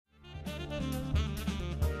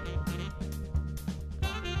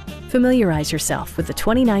Familiarize yourself with the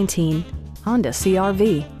 2019 Honda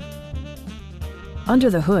CR-V. Under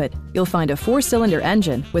the hood, you'll find a 4-cylinder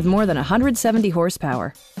engine with more than 170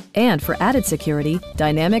 horsepower. And for added security,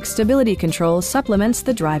 dynamic stability control supplements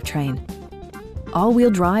the drivetrain. All-wheel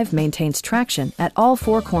drive maintains traction at all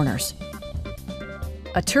 4 corners.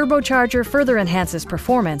 A turbocharger further enhances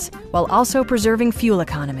performance while also preserving fuel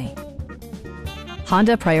economy.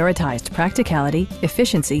 Honda prioritized practicality,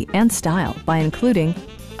 efficiency, and style by including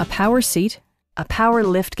a power seat, a power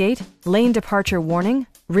liftgate, lane departure warning,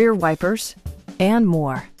 rear wipers, and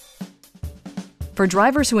more. For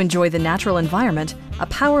drivers who enjoy the natural environment, a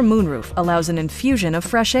power moonroof allows an infusion of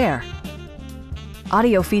fresh air.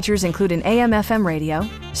 Audio features include an AM/FM radio,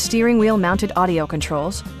 steering wheel mounted audio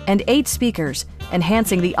controls, and 8 speakers,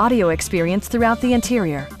 enhancing the audio experience throughout the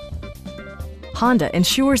interior. Honda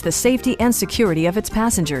ensures the safety and security of its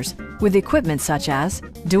passengers with equipment such as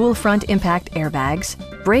dual front impact airbags,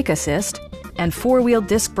 brake assist, and 4-wheel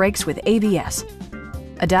disc brakes with ABS.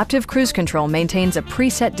 Adaptive Cruise Control maintains a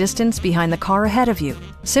preset distance behind the car ahead of you,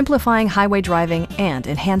 simplifying highway driving and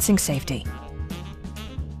enhancing safety.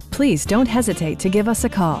 Please don't hesitate to give us a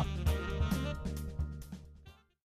call.